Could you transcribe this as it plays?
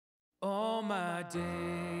my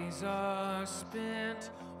days are spent,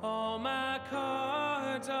 all my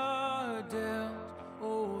cards are dealt.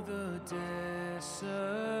 Oh, the desolation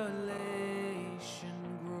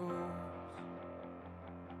grows.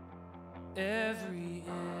 Every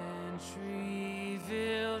inch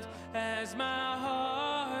revealed as my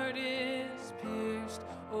heart is pierced.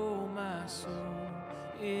 Oh, my soul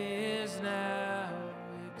is now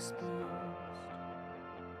exposed.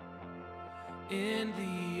 In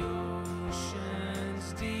the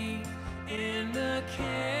ocean's deep, in the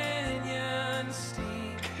canyon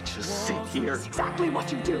steep. Just sit here. That's exactly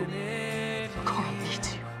what you do. Carl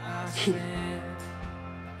needs you here.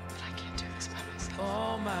 But I can't do this by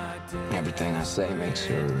myself. Everything I say makes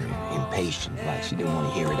her impatient, like she didn't want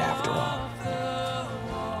to hear it after all.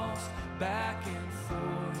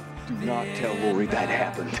 Do not tell Lori that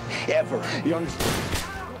happened, ever. You understand?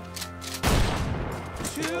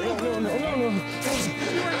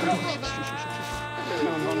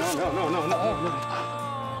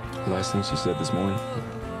 The last thing she said this morning,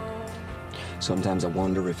 sometimes I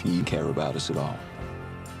wonder if you care about us at all.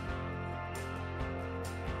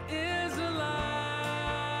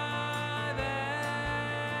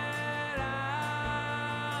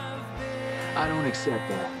 I don't accept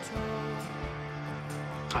that.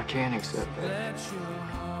 I can't accept that. Let your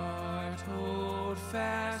heart hold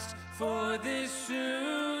fast, for this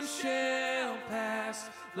soon shall pass.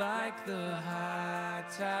 Like the high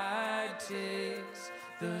tide takes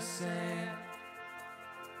the sand.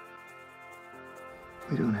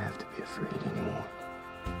 We don't have to be afraid anymore.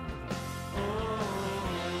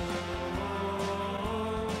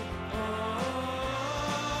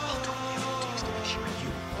 I'll do whatever it takes to make sure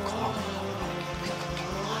you, Carl, can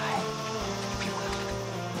lie.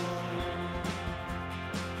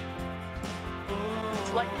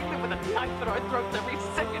 It's like living with a knife at our throats every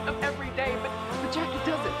second of every day, but Jackie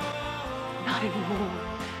doesn't. Not anymore.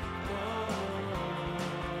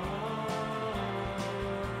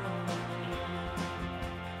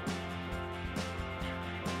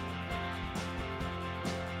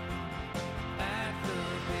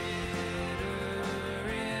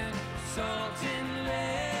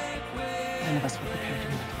 None of us were prepared to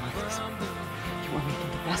be like mothers. You are making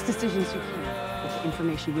the best decisions you can with the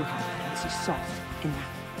information you have. I see salt in that.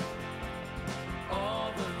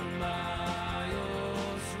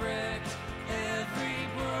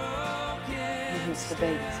 It's the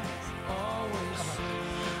babies.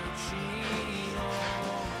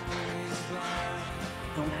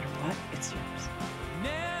 No matter what, it's yours.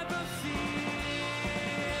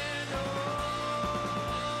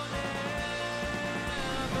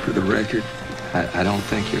 For the record, I don't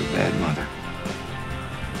think you're a bad mother.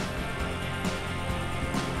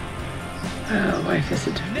 Life is a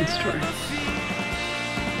different story.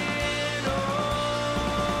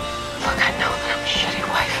 Look, I know that I'm a shitty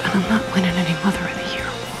wife, and I'm not winning any Mother of the Year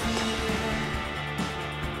award.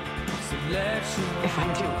 If I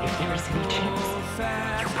do, if there is any chance,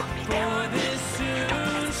 you put me down. You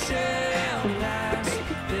don't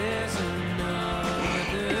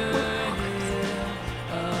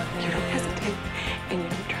hesitate. You don't hesitate, and you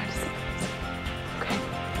don't try to save us. Okay?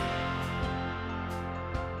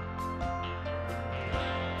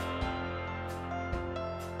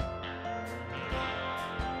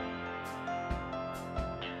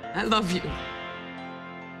 I love you.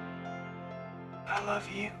 I love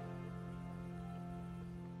you.